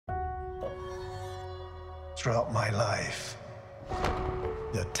Throughout my life,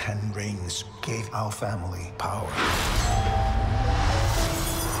 the 10 rings gave our family power.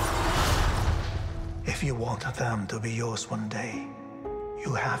 If you want them to be yours one day,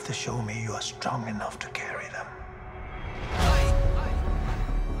 you have to show me you are strong enough to carry them.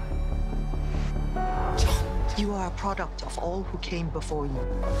 You are a product of all who came before you.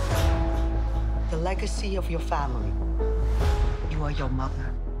 The legacy of your family. You are your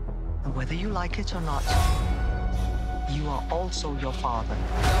mother. And whether you like it or not, you are also your father.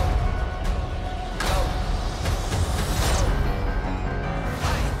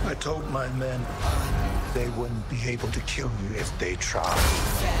 I told my men they wouldn't be able to kill you if they tried.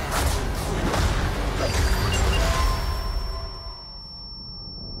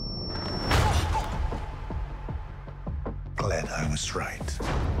 Glad I was right.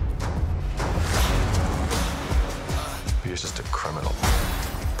 You're just a criminal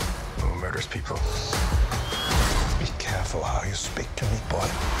who murders people. Be careful how you speak to me, boy. I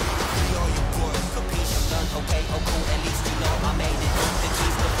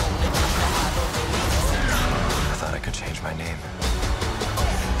thought I could change my name.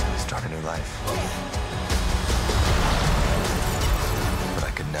 Start a new life. But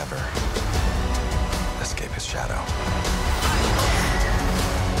I could never escape his shadow.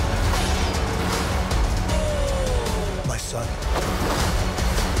 My son,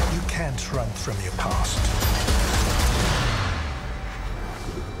 you can't run from your past.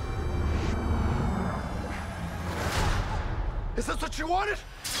 Is this what you wanted?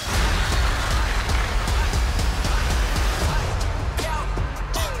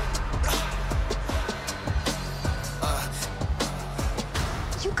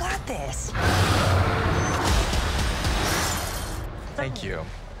 You got this. Thank you.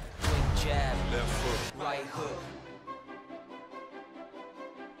 Jab, left foot, right hook.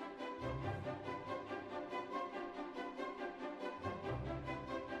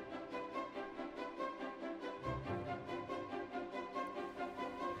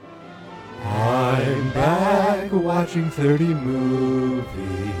 I'm back watching 30 movies.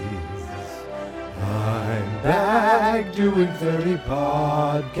 I'm back doing 30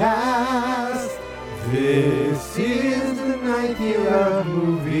 podcasts. This is the 9th year of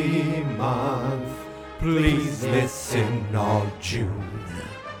movie month. Please listen all June.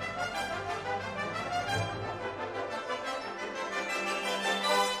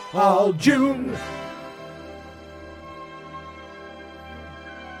 All June.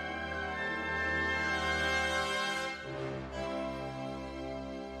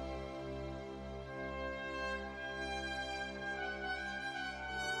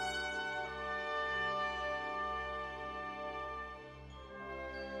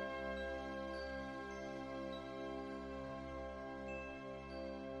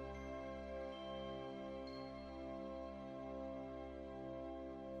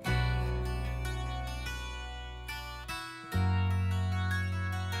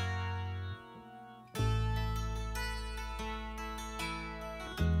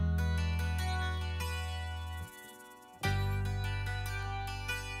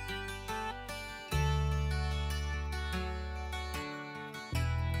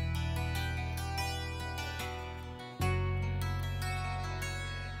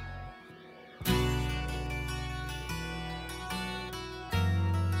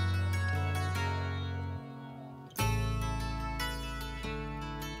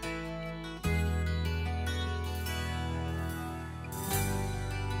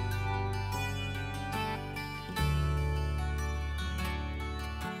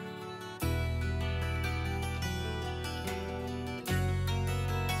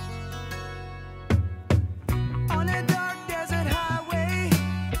 On a dark desert highway,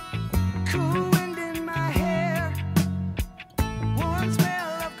 cool wind in my hair, warm smell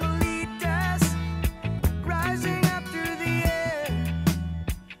of colitas rising up through the air.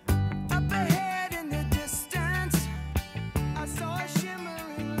 Up ahead in the distance, I saw a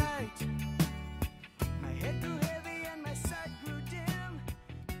shimmering light. My head grew heavy and my sight grew dim.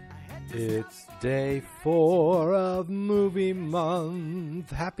 I had to It's day 4 of movie month.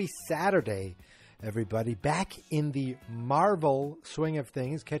 Happy Saturday, everybody. Back in the Marvel swing of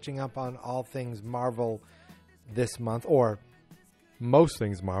things, catching up on all things Marvel this month, or most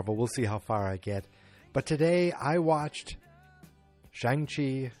things Marvel. We'll see how far I get. But today I watched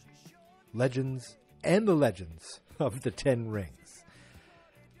Shang-Chi, Legends, and the Legends of the Ten Rings.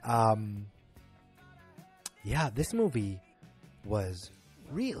 Yeah, this movie was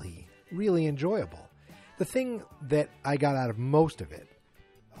really, really enjoyable. The thing that I got out of most of it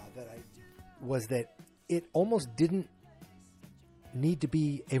was that it almost didn't need to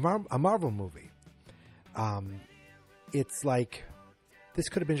be a Marvel movie. it's like this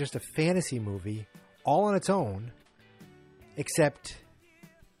could have been just a fantasy movie all on its own, except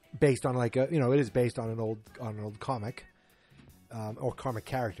based on like it is based on an old comic or comic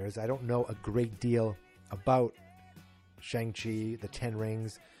characters. I don't know a great deal about Shang-Chi, the Ten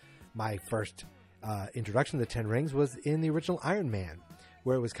Rings. My first introduction to the Ten Rings was in the original Iron Man,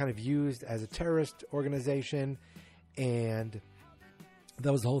 where it was kind of used as a terrorist organization, and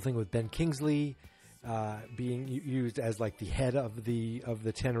that was the whole thing with Ben Kingsley being used as like the head of the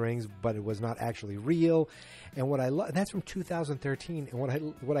Ten Rings, but it was not actually real. And what I love, that's from 2013.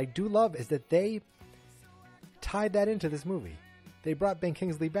 And what I do love is that they tied that into this movie. They brought Ben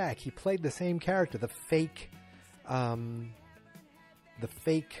Kingsley back. He played the same character, the fake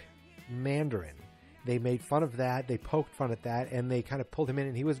Mandarin. They made fun of that. They poked fun at that, and they kind of pulled him in,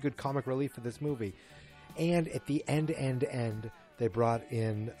 and he was good comic relief for this movie. And at the end, they brought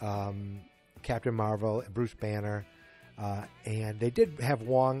in Captain Marvel, Bruce Banner, and they did have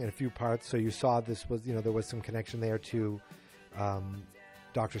Wong in a few parts, so you saw this was, there was some connection there to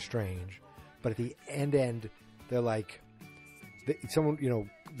Doctor Strange. But at the end, they're like,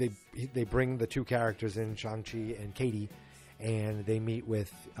 they bring the two characters in, Shang-Chi and Katie, and they meet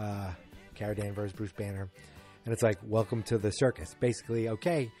with Cara Danvers, Bruce Banner, and it's like, welcome to the circus. Basically,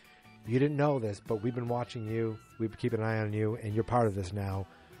 okay, you didn't know this, but we've been watching you, we've been keeping an eye on you, and you're part of this now.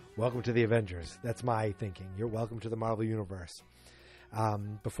 Welcome to the Avengers. That's my thinking. You're welcome to the Marvel Universe.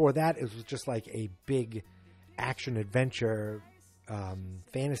 Before that, it was just like a big action-adventure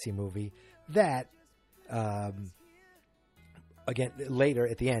fantasy movie that, again, later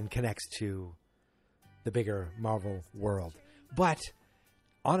at the end connects to the bigger Marvel world. But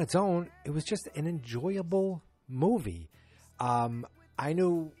on its own, it was just an enjoyable movie. I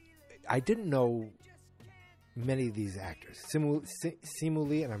didn't know many of these actors. Simu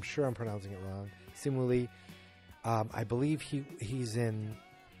Lee, and I'm sure I'm pronouncing it wrong. Simu Lee, I believe he's in...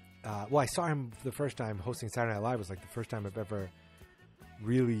 I saw him the first time hosting Saturday Night Live. It was like the first time I've ever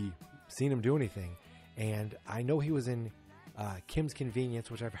really seen him do anything. And I know he was in Kim's Convenience,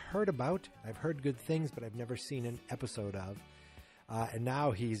 which I've heard about. I've heard good things, but I've never seen an episode of. And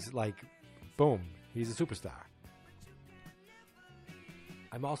now he's like, boom, he's a superstar.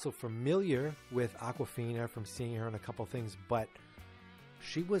 I'm also familiar with Awkwafina from seeing her in a couple things, but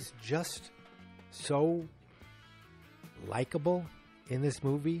she was just so likable in this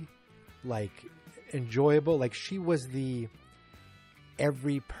movie, like enjoyable. Like she was the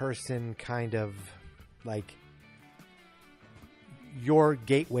every person kind of like your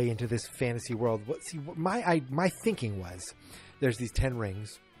gateway into this fantasy world. My thinking was, there's these 10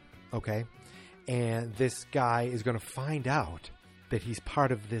 rings, okay, and this guy is going to find out that he's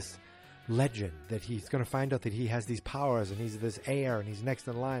part of this legend, that he's going to find out that he has these powers and he's this heir and he's next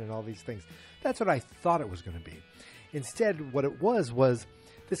in line and all these things. That's what I thought it was going to be. Instead, what it was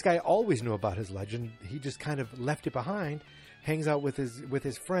this guy always knew about his legend. He just kind of left it behind, hangs out with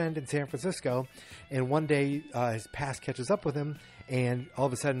his friend in San Francisco, and one day his past catches up with him, and all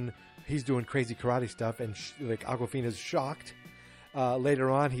of a sudden he's doing crazy karate stuff, and Awkwafina's shocked. Later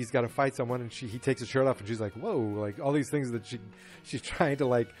on, he's got to fight someone, and he takes his shirt off, and she's like, "Whoa!" Like all these things that she's trying to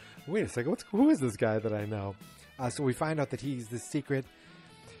like. Wait a second, who is this guy that I know? So we find out that he's the secret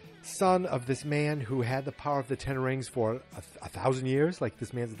son of this man who had the power of the 10 rings for 1,000 years. Like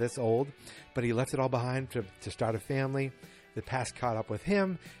this man's this old, but he left it all behind to start a family. The past caught up with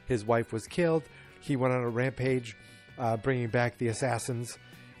him. His wife was killed. He went on a rampage, bringing back the assassins,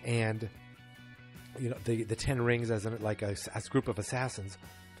 and the 10 rings as a group of assassins,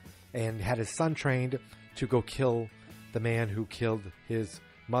 and had his son trained to go kill the man who killed his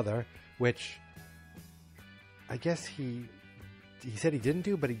mother, which I guess he said he didn't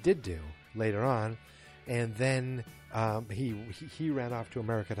do, but he did do later on. And then he ran off to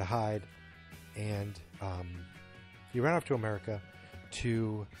America to hide, and he ran off to America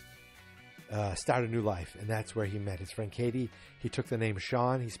to start a new life, and that's where he met his friend Katie. He took the name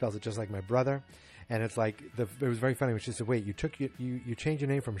Sean. He spells it just like my brother. And it's like it was very funny when she said, "Wait, you changed your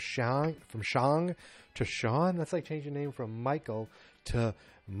name from Shang to Sean? That's like changing your name from Michael to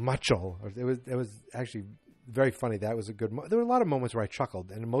Muchel." It was actually very funny. That was a good. There were a lot of moments where I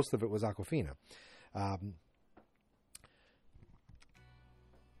chuckled, and most of it was Awkwafina.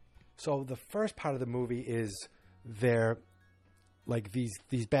 So the first part of the movie is they're like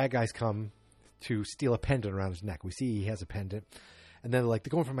these bad guys come to steal a pendant around his neck. We see he has a pendant. And then they're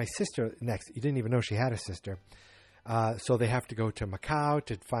going for my sister next. You didn't even know she had a sister. So they have to go to Macau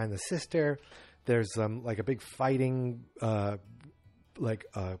to find the sister. There's a big fighting, a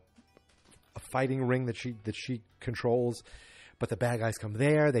fighting ring that she controls. but the bad guys come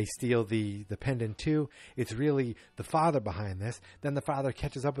there. They steal the pendant too. It's really the father behind this. Then the father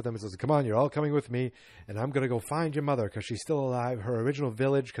catches up with them and says, come on, you're all coming with me, and I'm going to go find your mother because she's still alive. Her original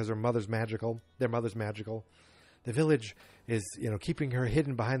village, because her mother's magical. Their mother's magical. The village is, keeping her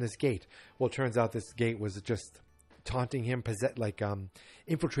hidden behind this gate. Well, it turns out this gate was just taunting him,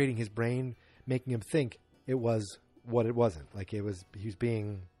 infiltrating his brain, making him think it was what it wasn't. Like he was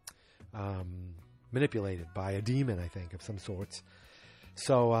being manipulated by a demon, I think, of some sorts.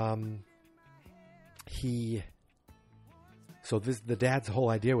 So the dad's whole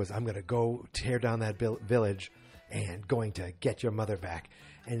idea was, I'm going to go tear down that village and going to get your mother back.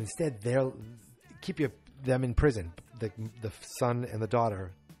 And instead, they'll keep them in prison. The son and the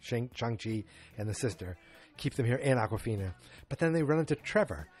daughter, Shang-Chi and the sister, keep them here, and Awkwafina. But then they run into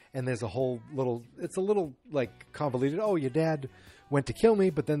Trevor, and there's it's a little like convoluted. Oh, your dad went to kill me,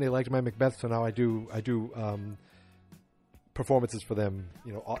 but then they liked my Macbeth, so now I do performances for them,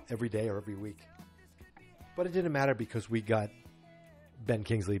 every day or every week. But it didn't matter because we got Ben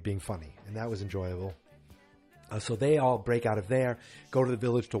Kingsley being funny, and that was enjoyable. So they all break out of there, go to the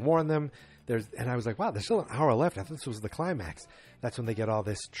village to warn them. And I was like, wow, there's still an hour left. I thought this was the climax. That's when they get all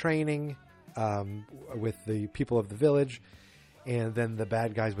this training with the people of the village. And then the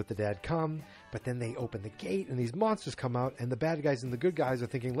bad guys with the dad come. But then they open the gate and these monsters come out. And the bad guys and the good guys are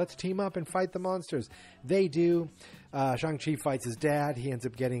thinking, let's team up and fight the monsters. They do. Shang-Chi fights his dad. He ends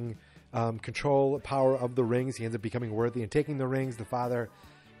up getting power of the rings. He ends up becoming worthy and taking the rings. The father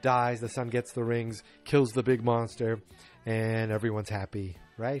dies. The son gets the rings, kills the big monster. And everyone's happy,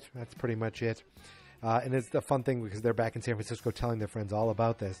 right? That's pretty much it. And it's the fun thing because they're back in San Francisco telling their friends all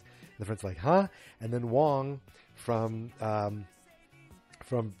about this. And the friends are like, huh? And then Wong from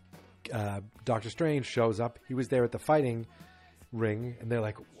Doctor Strange shows up. He was there at the fighting ring, and they're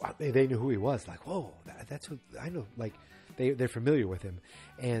like, wow, they knew who he was. Like, whoa, that's what I know. Like, they're familiar with him.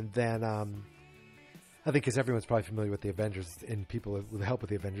 And then I think because everyone's probably familiar with the Avengers and people with help with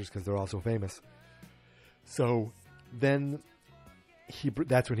the Avengers because they're all so famous. So then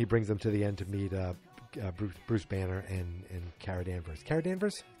that's when he brings them to the end to meet Bruce Banner and Cara Danvers. Cara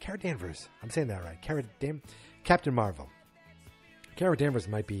Danvers. I'm saying that right. Captain Marvel. Cara Danvers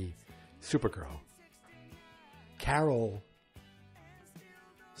might be Supergirl. Carol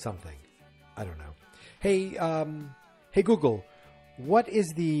something. I don't know. Hey Google, what is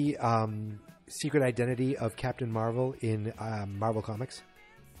the secret identity of Captain Marvel in Marvel Comics?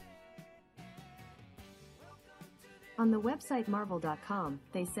 On the website Marvel.com,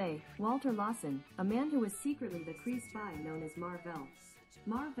 they say, Walter Lawson, a man who was secretly the Kree spy known as Mar-Vell.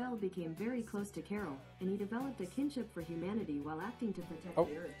 Mar-Vell became very close to Carol, and he developed a kinship for humanity while acting to protect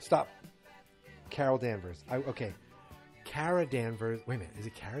the Earth. Stop. Carol Danvers. Okay. Cara Danvers. Wait a minute. Is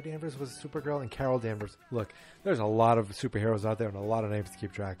it Cara Danvers was Supergirl and Carol Danvers? Look, there's a lot of superheroes out there and a lot of names to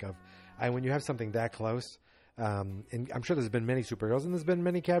keep track of. And when you have something that close, and I'm sure there's been many Supergirls and there's been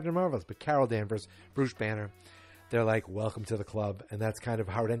many Captain Marvels, but Carol Danvers, Bruce Banner, they're like, welcome to the club. And that's kind of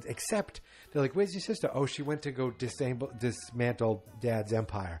how it ends. Except, they're like, where's your sister? Oh, she went to go dismantle Dad's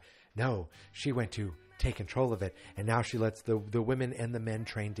empire. No, she went to take control of it. And now she lets the women and the men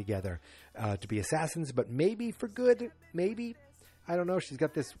train together to be assassins. But maybe for good. Maybe. I don't know. She's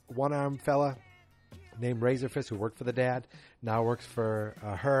got this one-armed fella named Razorfist who worked for the dad. Now works for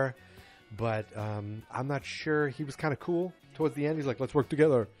her. But I'm not sure. He was kind of cool. Towards the end, he's like, let's work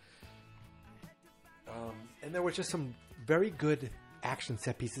together. And there was just some very good action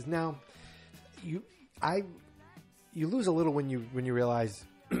set pieces. Now, you lose a little when you realize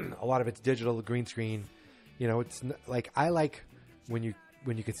a lot of it's digital, green screen. It's like I like when you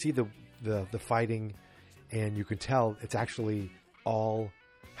can see the fighting, and you can tell it's actually all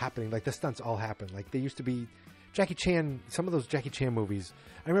happening. Like the stunts all happen. Like they used to be Jackie Chan. Some of those Jackie Chan movies.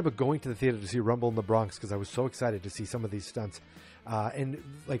 I remember going to the theater to see Rumble in the Bronx because I was so excited to see some of these stunts. And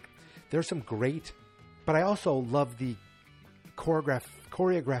like there's some great. But I also love the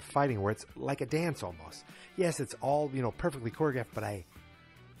choreographed fighting where it's like a dance almost. Yes, it's all, perfectly choreographed, but I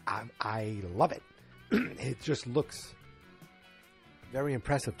love it. It just looks very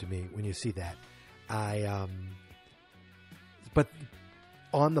impressive to me when you see that. But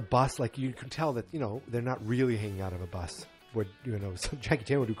on the bus, like you can tell that, they're not really hanging out of a bus where, Jackie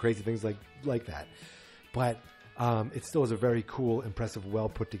Chan would do crazy things like that. But it still is a very cool, impressive, well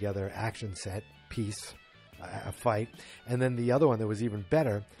put together action set piece, a fight. And then the other one that was even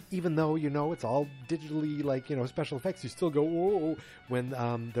better, even though it's all digitally special effects, you still go whoa when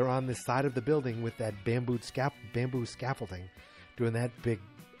they're on the side of the building with that bamboo scaffolding doing that big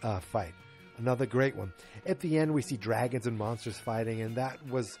fight. Another great one. At the end we see dragons and monsters fighting, and that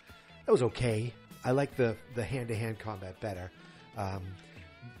was okay. I like the hand-to-hand combat better.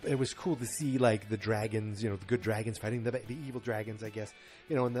 It was cool to see like the dragons, the good dragons fighting the evil dragons, I guess,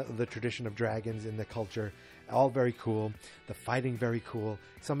 in the tradition of dragons in the culture. All very cool. The fighting very cool.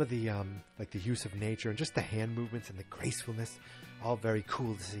 Some of the like the use of nature and just the hand movements and the gracefulness, all very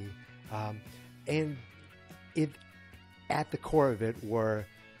cool to see. And it at the core of it were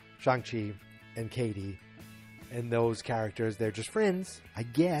Shang-Chi and Katie, and those characters. They're just friends, I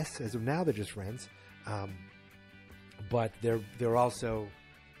guess. As of now, they're just friends. But they're also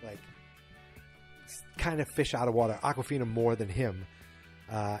like kind of fish out of water. Awkwafina more than him,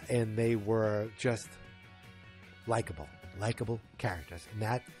 and they were just likable characters, and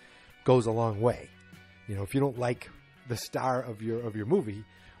that goes a long way. If you don't like the star of your movie,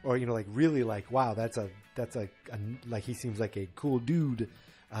 or like really like, wow, that's a like he seems like a cool dude,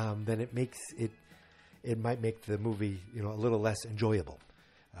 then it might make the movie a little less enjoyable.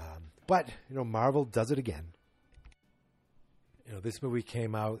 But Marvel does it again. This movie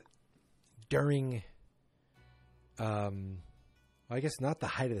came out during, I guess not the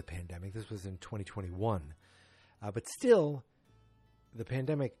height of the pandemic. This was in 2021. But still, the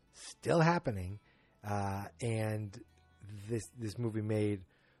pandemic still happening. And this movie made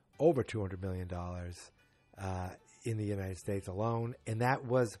over $200 million in the United States alone. And that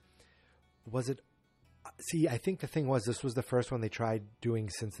was it? See, I think the thing was, this was the first one they tried doing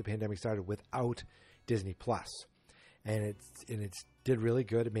since the pandemic started without Disney Plus. And it did really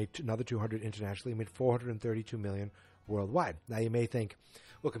good. It made another 200 internationally. It made 432 million worldwide. Now you may think,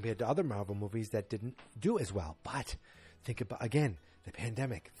 well, compared to other Marvel movies that didn't do as well, but think about again the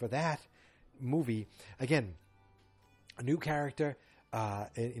pandemic for that movie. Again, a new character,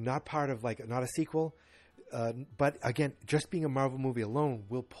 not part of not a sequel, but again, just being a Marvel movie alone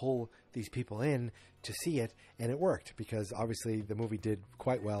will pull these people in to see it, and it worked because obviously the movie did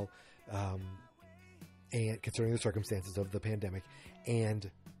quite well. And considering the circumstances of the pandemic,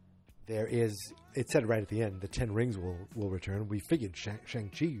 and it said right at the end, the 10 Rings will return. We figured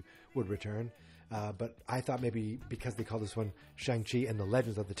Shang-Chi would return, but I thought maybe because they call this one Shang-Chi and the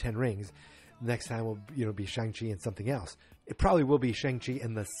Legends of the 10 Rings, next time will be Shang-Chi and something else. It probably will be Shang-Chi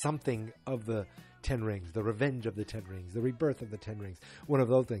and the something of the 10 Rings, the Revenge of the 10 Rings, the Rebirth of the 10 Rings, one of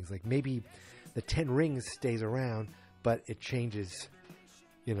those things. Like maybe the 10 Rings stays around, but it changes,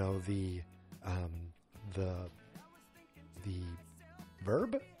 the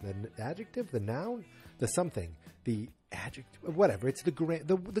verb, the adjective, the noun, the something, the adjective, whatever. It's the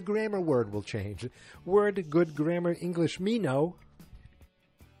grammar word will change. Word, good grammar, English, me no.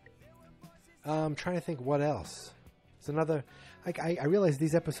 I'm trying to think what else. It's another, I realize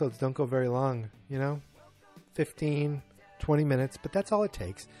these episodes don't go very long, 15, 20 minutes, but that's all it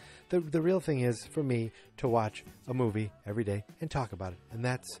takes. The real thing is for me to watch a movie every day and talk about it. And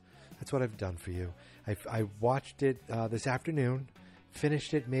that's what I've done for you. I watched it this afternoon,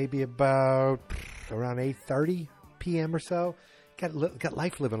 finished it maybe about around 8:30 p.m. or so. Got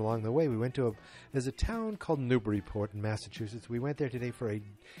life living along the way. We went to there's a town called Newburyport in Massachusetts. We went there today for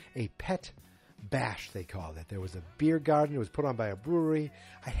a pet bash, they called it. There was a beer garden. It was put on by a brewery.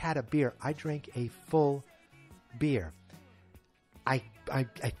 I had a beer. I drank a full beer. I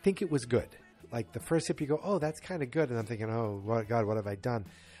think it was good. Like the first sip you go, oh, that's kind of good. And I'm thinking, oh, God, what have I done?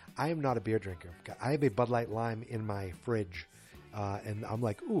 I am not a beer drinker. I have a Bud Light Lime in my fridge. And I'm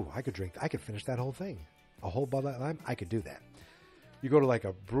like, ooh, I could finish that whole thing. A whole Bud Light Lime, I could do that. You go to like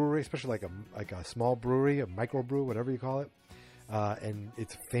a brewery, especially like a small brewery, a microbrew, whatever you call it, and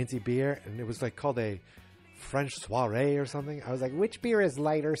it's fancy beer, and it was like called a French soiree or something. I was like, which beer is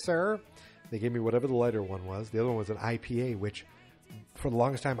lighter, sir? They gave me whatever the lighter one was. The other one was an IPA, which for the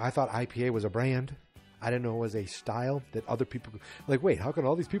longest time I thought IPA was a brand. I didn't know it was a style that other people like. Wait, how can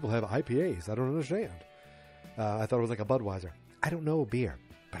all these people have IPAs? I don't understand. I thought it was like a Budweiser. I don't know beer,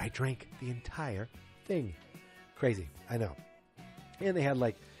 but I drank the entire thing. Crazy, I know. And they had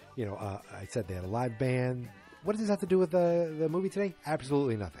I said they had a live band. What does this have to do with the movie today?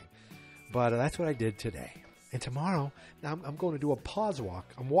 Absolutely nothing. But that's what I did today. And tomorrow, now I'm going to do a pause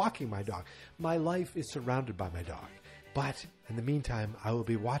walk. I'm walking my dog. My life is surrounded by my dog. But in the meantime, I will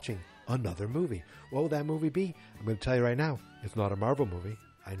be watching another movie. What will that movie be? I'm going to tell you right now. It's not a Marvel movie.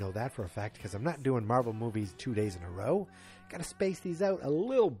 I know that for a fact because I'm not doing Marvel movies 2 days in a row. Got to space these out a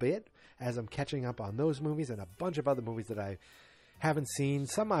little bit as I'm catching up on those movies and a bunch of other movies that I haven't seen.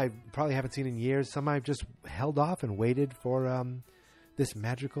 Some I probably haven't seen in years. Some I've just held off and waited for this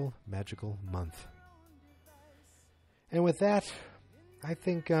magical month. And with that, I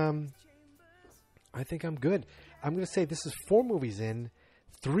think I'm good. I'm going to say this is 4 movies in,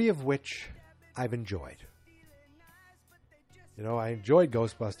 3 of which I've enjoyed. I enjoyed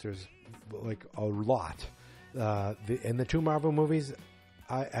Ghostbusters like a lot. And the two Marvel movies,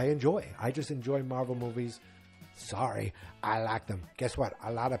 I enjoy. I just enjoy Marvel movies. Sorry, I like them. Guess what?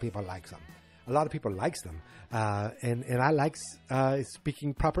 A lot of people likes them. A lot of people likes them. And I like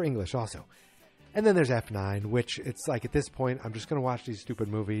speaking proper English also. And then there's F9, which it's like at this point, I'm just going to watch these stupid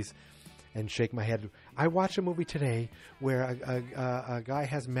movies and shake my head. I watched a movie today where a guy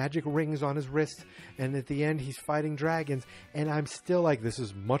has magic rings on his wrist, and at the end he's fighting dragons, and I'm still like, this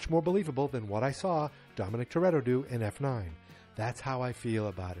is much more believable than what I saw Dominic Toretto do in F9. That's how I feel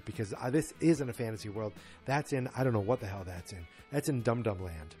about it, because this isn't a fantasy world. That's in, I don't know what the hell that's in. That's in Dum Dum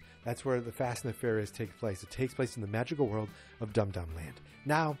Land. That's where the Fast and the Furious take place. It takes place in the magical world of Dum Dum Land.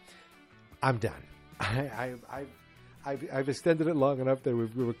 Now, I'm done. I've extended it long enough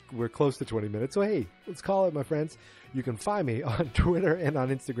that we're close to 20 minutes. So, hey, let's call it, my friends. You can find me on Twitter and on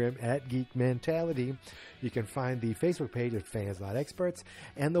Instagram at Geek Mentality. You can find the Facebook page at Fans Not Experts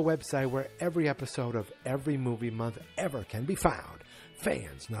and the website where every episode of every movie month ever can be found,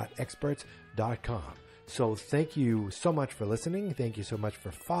 fansnotexperts.com. So thank you so much for listening. Thank you so much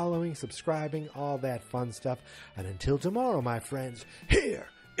for following, subscribing, all that fun stuff. And until tomorrow, my friends, here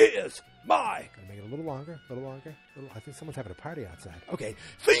is my... Gonna make it a little longer. I think someone's having a party outside. Okay,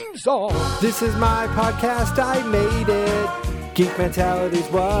 theme song. This is my podcast. I made it. Geek Mentality's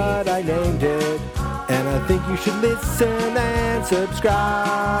what I named it. And I think you should listen and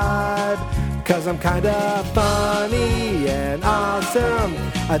subscribe, 'cause I'm kinda funny and awesome.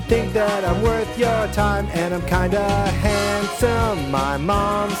 I think that I'm worth your time, and I'm kinda handsome. My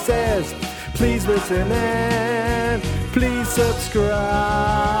mom says, please listen and please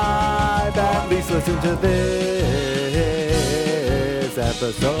subscribe. At least listen to this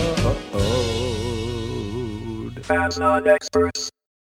episode. Fans Not Experts.